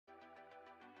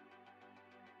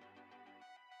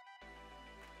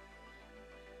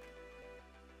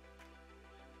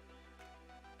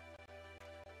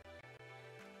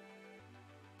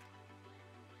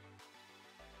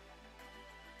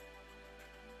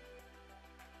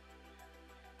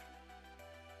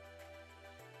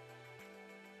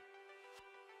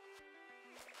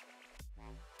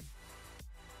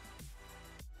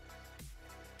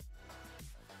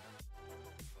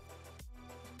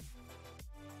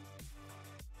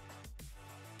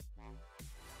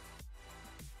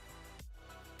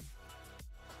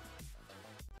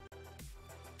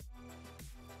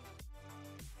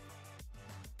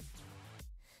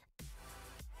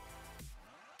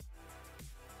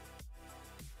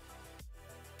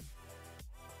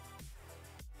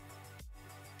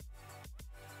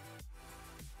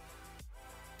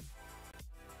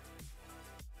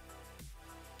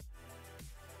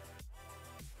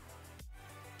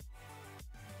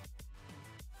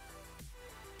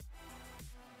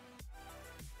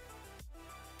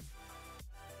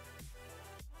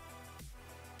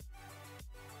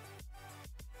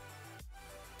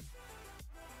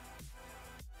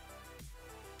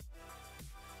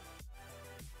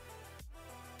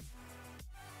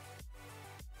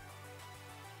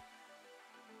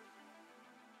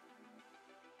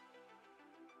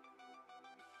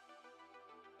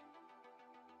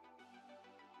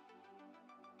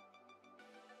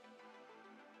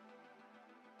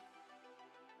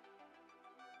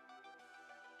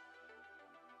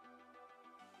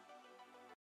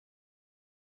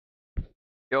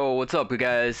Yo, what's up, you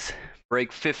guys?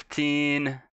 Break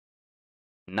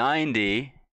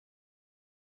 1590.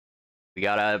 We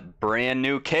got a brand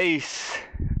new case.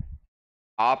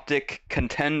 Optic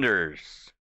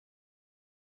Contenders.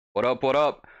 What up, what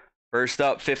up? First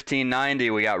up,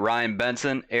 1590. We got Ryan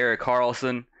Benson, Eric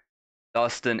Carlson,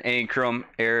 Dustin Ankrum,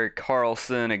 Eric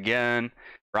Carlson again,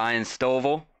 Ryan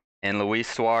Stovall, and Luis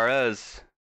Suarez.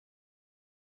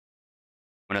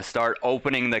 I'm going to start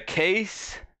opening the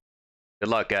case. Good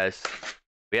luck, guys.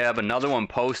 We have another one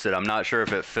posted. I'm not sure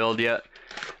if it filled yet,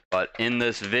 but in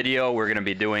this video, we're going to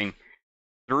be doing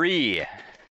 3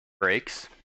 breaks.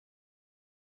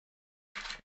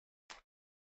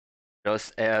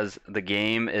 Just as the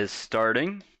game is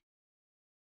starting.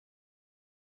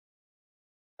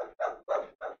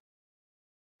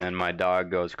 And my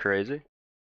dog goes crazy.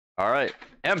 All right,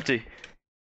 empty.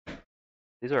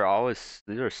 These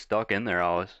are stuck in there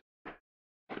always.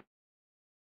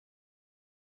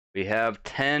 We have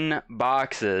 10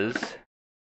 boxes.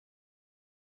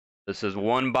 This is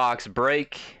 1 box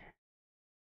break.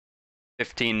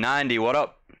 1590, what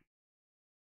up?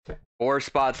 4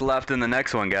 spots left in the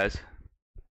next one, guys.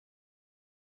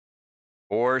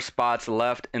 4 spots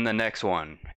left in the next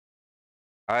one.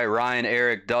 All right, Ryan,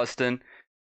 Eric, Dustin.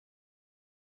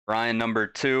 Ryan number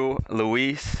 2,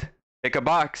 Luis. Pick a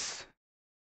box.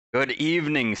 Good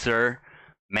evening, sir.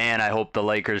 Man, I hope the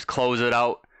Lakers close it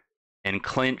out and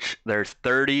clinch their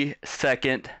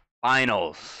 32nd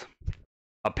finals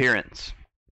appearance.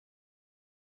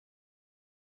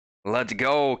 Let's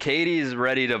go. Katie's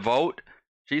ready to vote.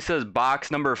 She says box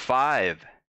number 5.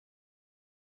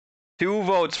 2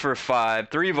 votes for 5,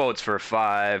 3 votes for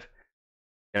 5.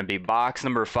 Gonna be box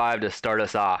number 5 to start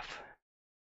us off.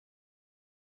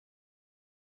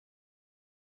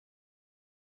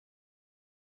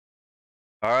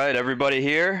 All right, everybody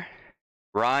here.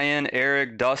 Ryan,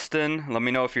 Eric, Dustin, let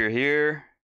me know if you're here.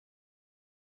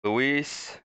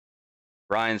 Luis,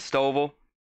 Ryan Stovall,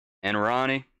 and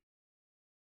Ronnie.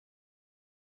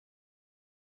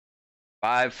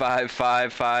 5, 5,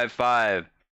 5, 5, 5.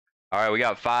 All right, we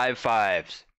got 5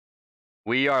 5s.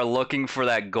 We are looking for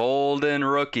that golden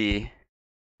rookie.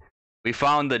 We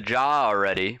found the Ja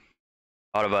already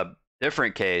out of a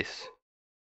different case.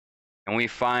 And we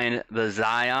find the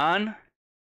Zion.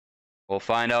 We'll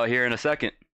find out here in a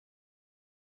second.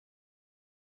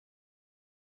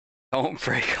 Don't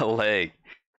break a leg.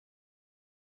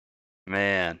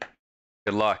 Man,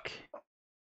 good luck.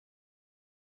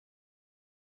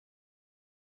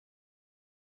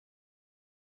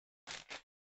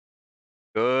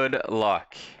 Good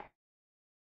luck.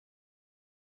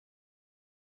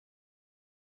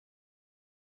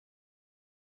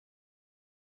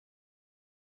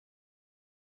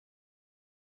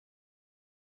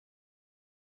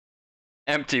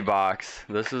 Empty box.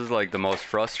 This is like the most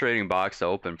frustrating box to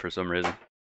open for some reason.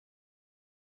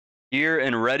 Here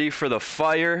and ready for the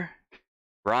fire.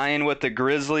 Ryan with the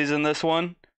Grizzlies in this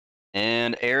one.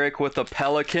 And Eric with the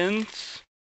Pelicans.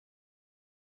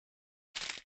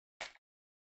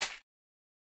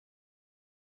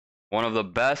 One of the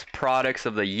best products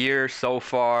of the year so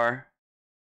far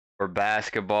for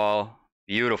basketball.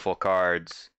 Beautiful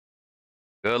cards.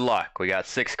 Good luck. We got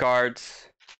 6 cards.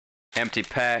 Empty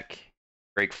pack.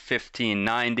 Break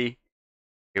 1590.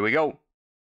 Here we go.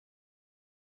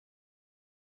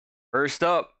 First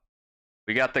up,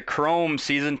 we got the Chrome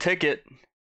season ticket.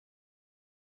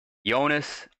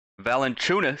 Jonas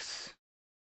Valanciunas.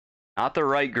 Not the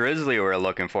right Grizzly we're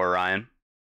looking for, Ryan.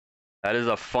 That is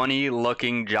a funny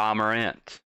looking Ja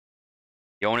Morant.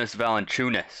 Jonas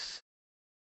Valanciunas.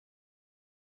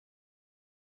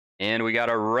 And we got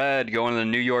a red going to the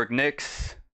New York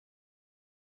Knicks.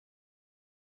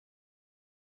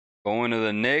 Going to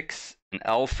the Knicks, an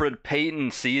Alfred Payton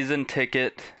season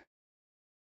ticket.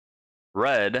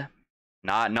 Red,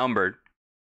 not numbered.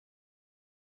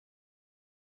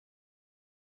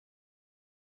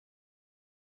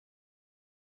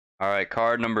 All right,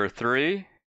 card number 3.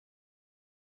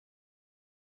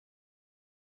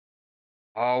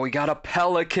 Oh, we got a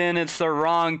Pelican. It's the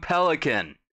wrong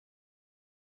Pelican.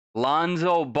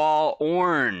 Lonzo Ball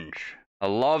orange. I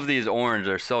love these orange.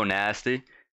 They're so nasty.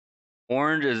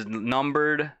 Orange is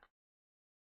numbered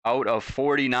out of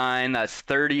 49. That's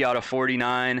 30 out of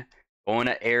 49. Going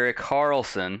to Eric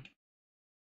Carlson.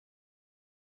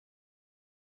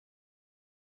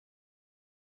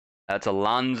 That's a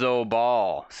Lonzo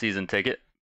Ball season ticket.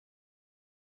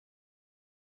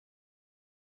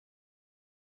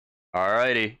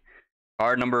 Alrighty.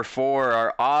 Card number 4,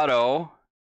 our auto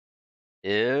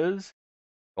is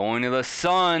going to the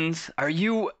Suns. Are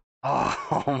you...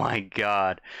 Oh my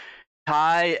God.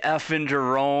 Ty effing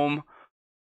Jerome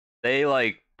They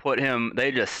like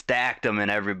they just stacked him in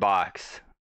every box.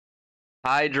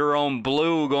 Ty Jerome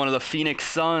Blue going to the Phoenix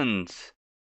Suns.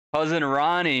 Cousin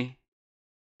Ronnie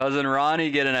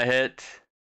getting a hit.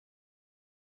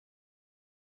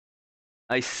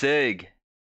 Nice sig.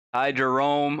 Ty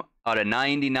Jerome out of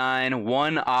 99.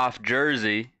 1 off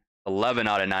jersey. 11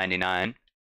 out of 99.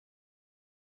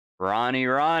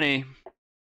 Ronnie.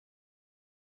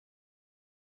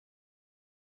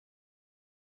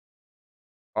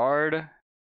 Card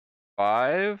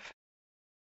 5.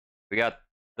 We got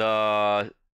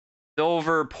the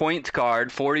silver point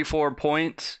card. 44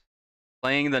 points.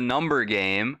 Playing the number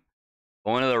game.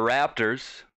 Going to the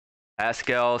Raptors.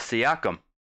 Pascal Siakam.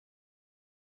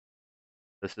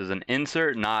 This is an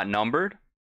insert, not numbered.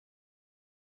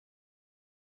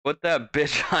 Put that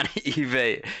bitch on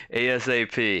eBay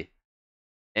ASAP.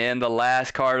 And the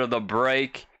last card of the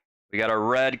break, we got a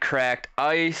red cracked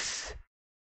ice.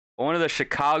 Going to the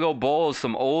Chicago Bulls,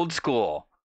 some old school.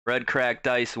 Red cracked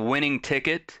ice winning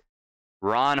ticket,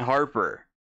 Ron Harper.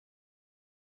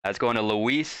 That's going to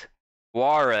Luis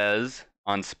Suarez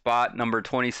on spot number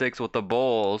 26 with the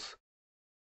Bulls.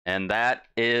 And that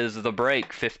is the break,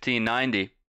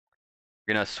 1590.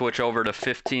 We're going to switch over to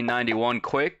 1591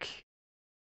 quick.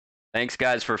 Thanks,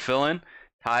 guys, for filling.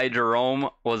 Ty Jerome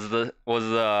was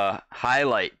the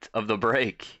highlight of the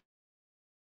break.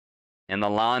 And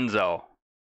Alonzo.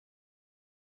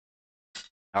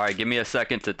 All right, give me a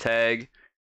second to tag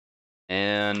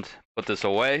and put this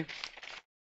away.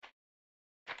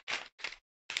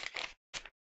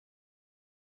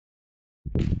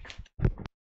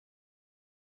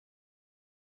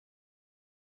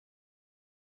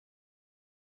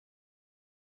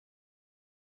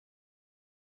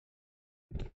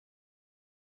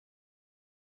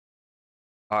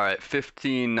 All right,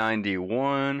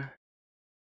 1591.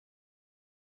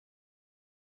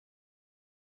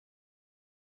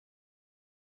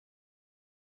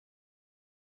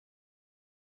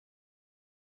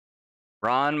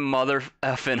 Ron mother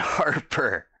effing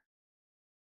Harper.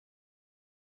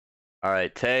 All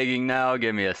right, tagging now.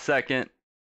 Give me a second.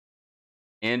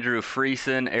 Andrew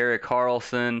Friesen, Eric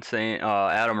Carlson,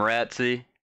 Adam Ratze,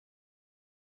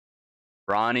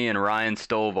 Ronnie and Ryan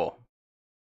Stovall.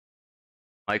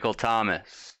 Michael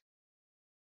Thomas.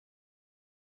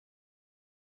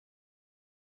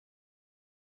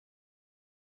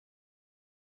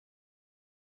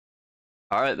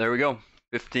 All right, there we go.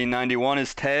 1591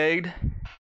 is tagged.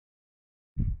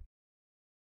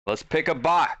 Let's pick a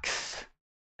box.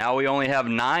 Now we only have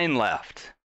 9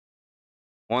 left.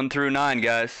 1 through 9,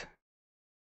 guys.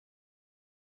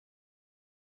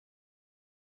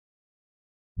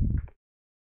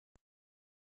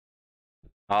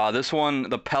 This one,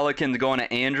 the Pelicans going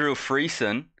to Andrew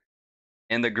Friesen.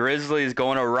 And the Grizzlies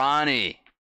going to Ronnie.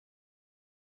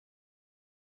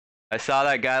 I saw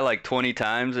that guy like 20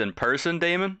 times in person,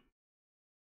 Damon.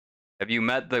 Have you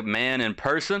met the man in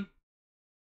person?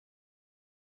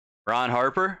 Ron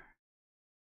Harper.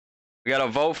 We got a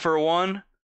vote for 1,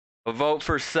 a vote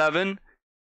for 7.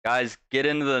 Guys, get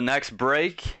into the next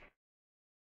break.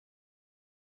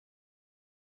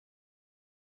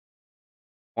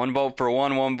 One vote for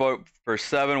 1, 1 vote for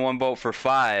 7, 1 vote for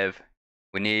 5.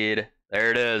 We need,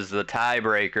 there it is, the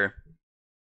tiebreaker.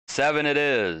 7 it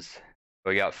is.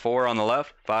 We got 4 on the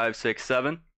left, 5, 6,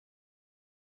 7.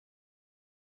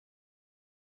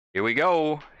 Here we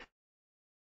go.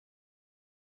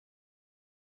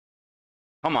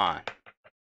 Come on.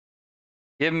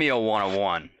 Give me a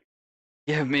 101.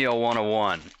 Give me a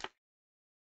 101.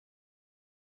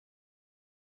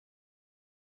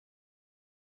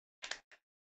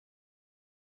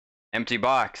 Empty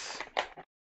box.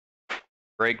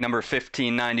 Break number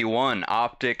 1591.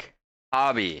 Optic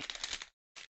Hobby.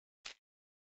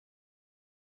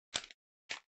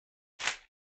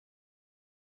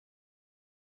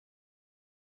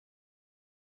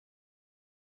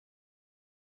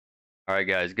 All right,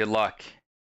 guys. Good luck.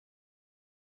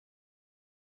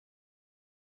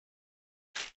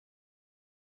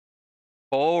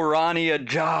 Oh, Ronnie a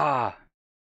jaw.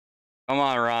 Come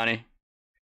on, Ronnie.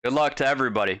 Good luck to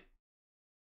everybody.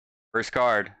 First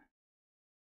card.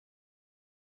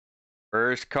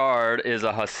 First card is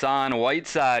a Hassan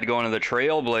Whiteside going to the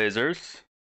Trailblazers.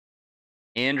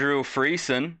 Andrew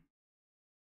Friesen.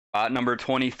 Spot number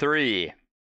 23.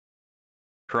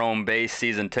 Chrome base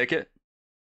season ticket.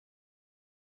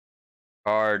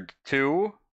 Card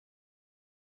 2.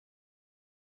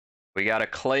 We got a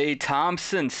Klay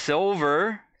Thompson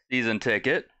silver season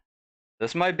ticket.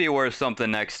 This might be worth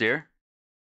something next year.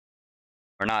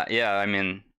 Or not, yeah, I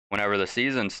mean, whenever the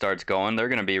season starts going, they're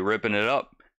going to be ripping it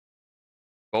up.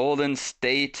 Golden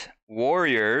State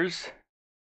Warriors.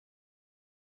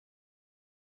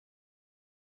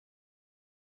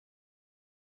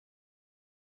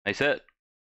 Nice hit.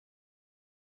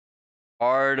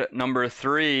 Card number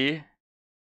 3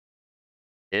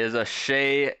 is a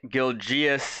Shea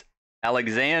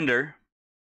Gilgeous-Alexander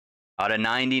out of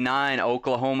 99,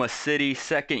 Oklahoma City,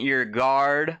 second-year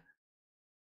guard.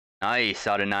 Nice,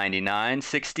 out of 99.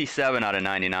 67 out of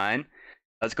 99.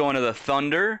 Let's go into the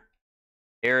Thunder.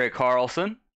 Erik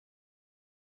Karlsson.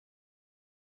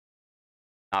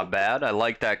 Not bad. I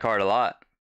like that card a lot.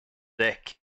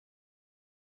 Thick.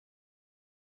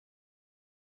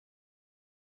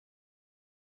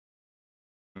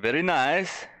 Very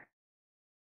nice.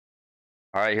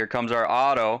 All right, here comes our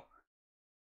auto.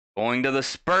 Going to the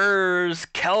Spurs.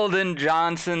 Keldon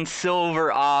Johnson,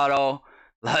 silver auto.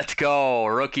 Let's go.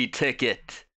 Rookie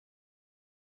ticket.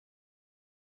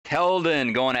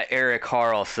 Keldon going to Erik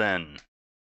Karlsson.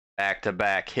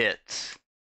 Back-to-back hits.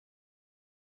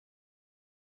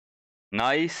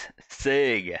 Nice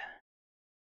sig.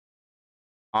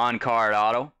 On-card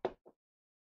auto.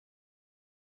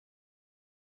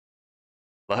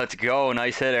 Let's go.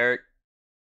 Nice hit, Eric.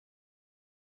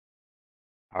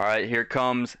 All right, here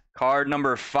comes card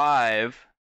number 5.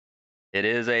 It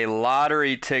is a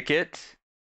lottery ticket.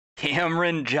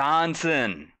 Cameron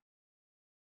Johnson.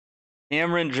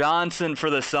 Cameron Johnson for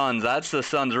the Suns. That's the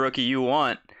Suns rookie you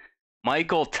want.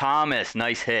 Michael Thomas.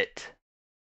 Nice hit.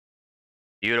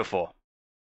 Beautiful.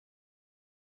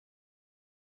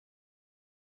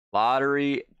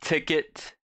 Lottery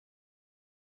ticket.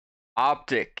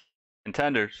 Optic.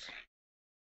 Contenders.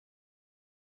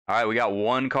 All right, we got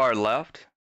one card left.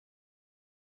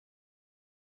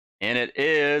 And it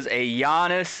is a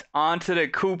Giannis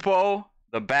Antetokounmpo,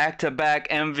 the back-to-back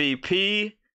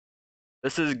MVP.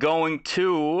 This is going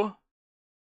to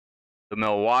the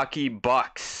Milwaukee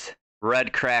Bucks.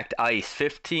 Red cracked ice.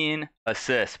 15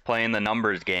 assists playing the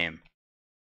numbers game.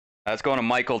 That's going to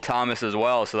Michael Thomas as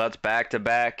well. So that's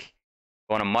back-to-back.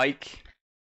 Going to Mike.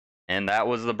 And that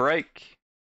was the break.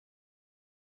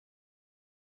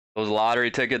 Those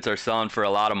lottery tickets are selling for a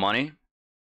lot of money.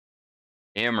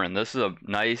 Cameron, this is a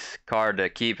nice card to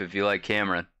keep if you like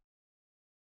Cameron.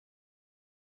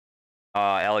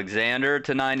 Alexander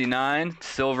to 99,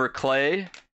 silver clay,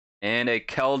 and a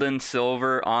Keldon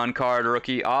silver on-card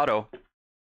rookie auto.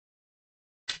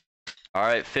 All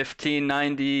right,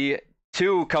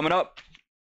 1592 coming up.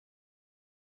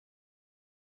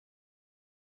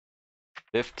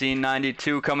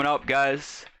 1592 coming up,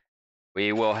 guys.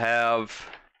 We will have,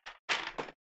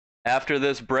 after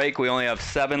this break, we only have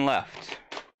 7 left.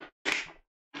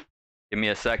 Give me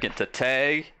a second to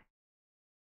tag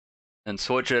and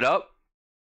switch it up.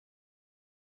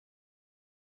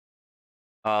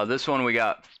 This one we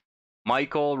got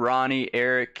Michael, Ronnie,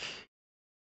 Eric,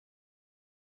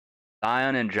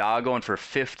 Zion, and Ja going for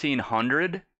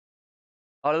 1,500.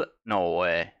 No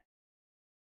way.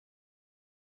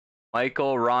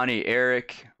 Michael, Ronnie,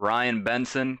 Eric, Ryan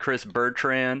Benson, Chris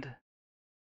Bertrand.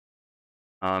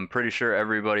 I'm pretty sure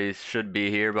everybody should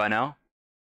be here by now.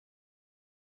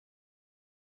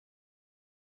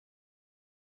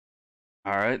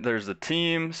 All right, there's the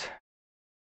teams.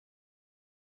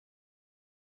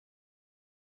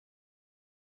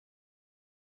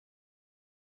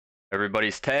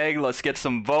 Everybody's tagged. Let's get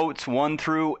some votes, 1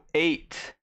 through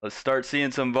 8. Let's start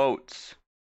seeing some votes.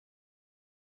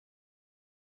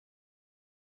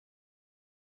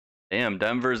 Damn,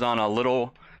 Denver's on a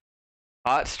little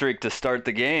hot streak to start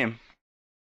the game.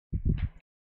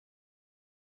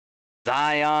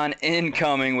 Zion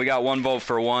incoming. We got 1 vote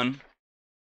for 1.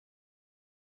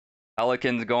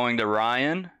 Pelicans going to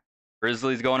Ryan.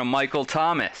 Grizzlies going to Michael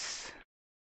Thomas.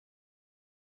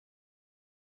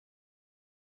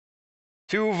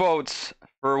 2 votes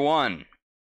for 1.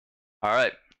 All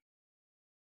right.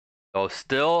 So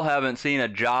still haven't seen a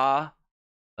Ja,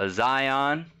 a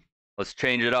Zion. Let's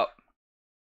change it up.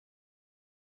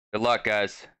 Good luck,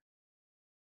 guys.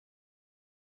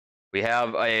 We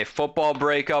have a football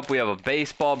breakup. We have a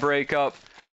baseball breakup.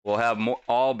 We'll have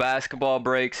all basketball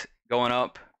breaks going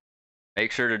up.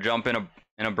 Make sure to jump in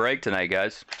a break tonight,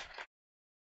 guys.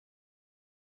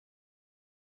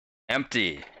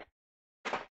 Empty.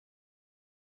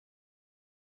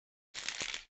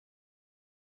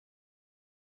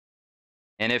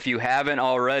 And if you haven't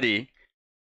already,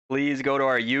 please go to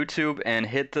our YouTube and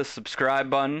hit the subscribe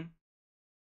button.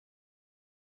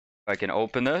 If I can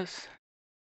open this.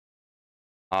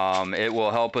 It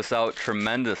will help us out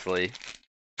tremendously.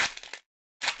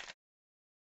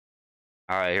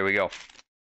 All right, here we go.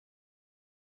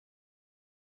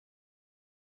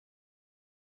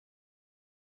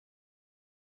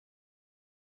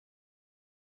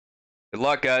 Good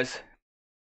luck, guys.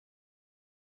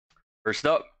 First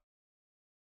up,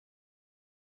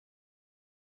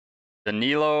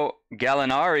 Danilo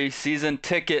Gallinari season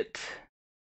ticket.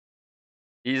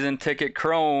 Season ticket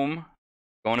chrome.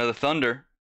 Going to the Thunder.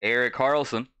 Erik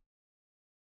Karlsson.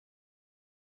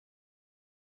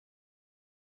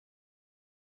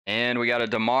 And we got a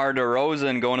DeMar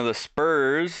DeRozan going to the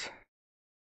Spurs.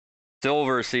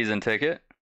 Silver season ticket.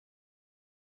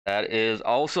 That is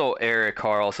also Erik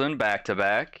Karlsson,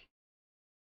 back-to-back.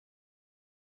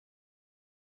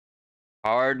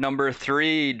 Card number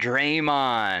 3,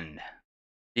 Draymond.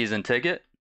 Season ticket.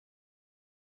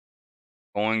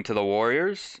 Going to the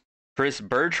Warriors. Chris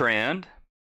Bertrand.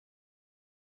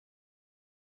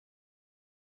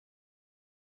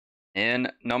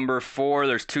 And number 4,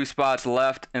 there's 2 spots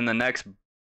left in the next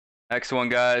one,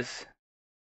 guys.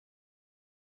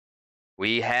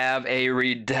 We have a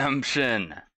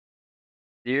redemption.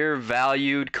 Dear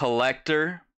valued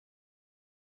collector.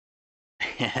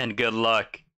 And good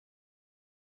luck.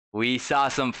 We saw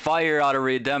some fire out of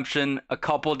redemption a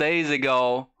couple days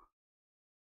ago.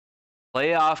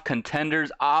 Playoff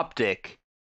Contenders Optic.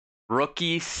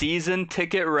 Rookie season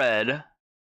ticket red.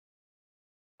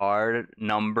 Card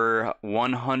number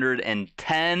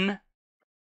 110.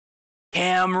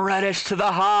 Cam Reddish to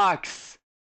the Hawks.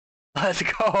 Let's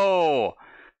go.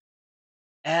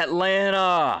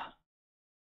 Atlanta.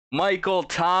 Michael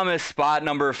Thomas, spot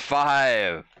number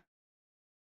 5.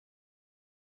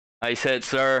 Nice hit,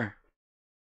 sir.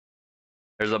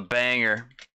 There's a banger.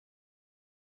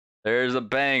 There's a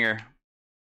banger.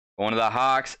 Going to the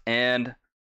Hawks and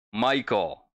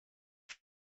Michael.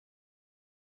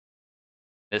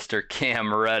 Mr.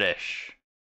 Cam Reddish.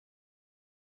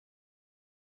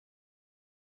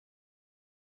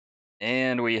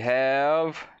 And we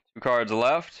have 2 cards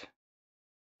left.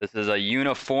 This is a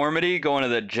uniformity going to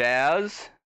the Jazz.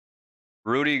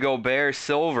 Rudy Gobert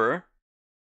silver.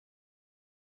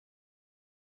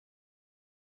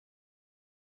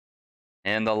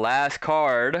 And the last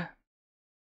card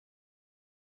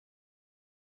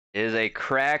is a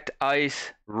cracked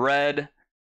ice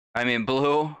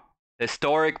blue.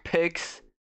 Historic picks.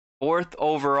 4th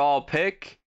overall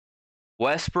pick.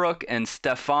 Westbrook and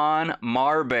Stephon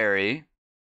Marbury.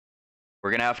 We're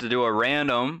going to have to do a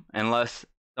random unless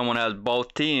someone has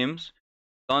both teams.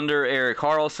 Thunder, Erik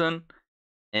Karlsson.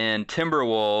 And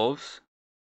Timberwolves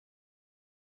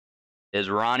is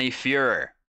Ronnie Fuhrer.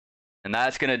 And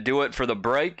that's going to do it for the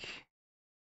break.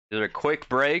 These are quick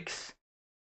breaks.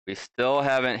 We still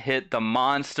haven't hit the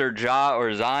monster Ja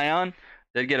or Zion.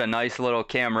 Did get a nice little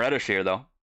Cam Reddish here, though.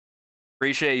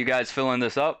 Appreciate you guys filling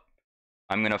this up.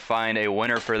 I'm going to find a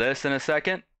winner for this in a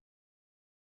second.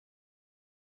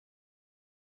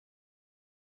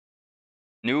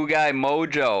 New guy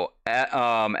Mojo.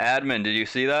 Admin, did you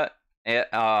see that?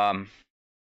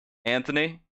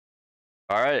 Anthony?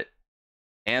 All right.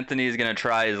 Anthony's going to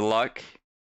try his luck.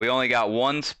 We only got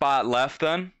 1 spot left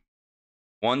then.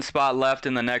 1 spot left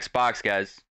in the next box,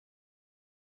 guys.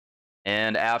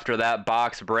 And after that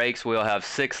box breaks, we'll have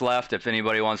 6 left. If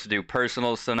anybody wants to do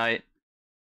personals tonight,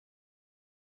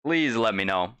 please let me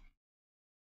know.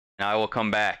 And I will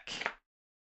come back.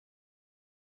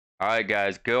 All right,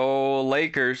 guys. Go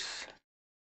Lakers.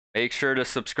 Make sure to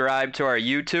subscribe to our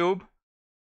YouTube.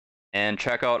 And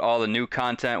check out all the new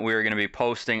content we're going to be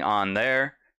posting on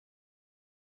there.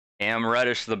 Cam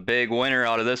Reddish, the big winner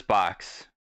out of this box.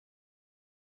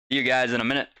 See you guys in a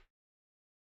minute.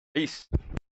 Peace.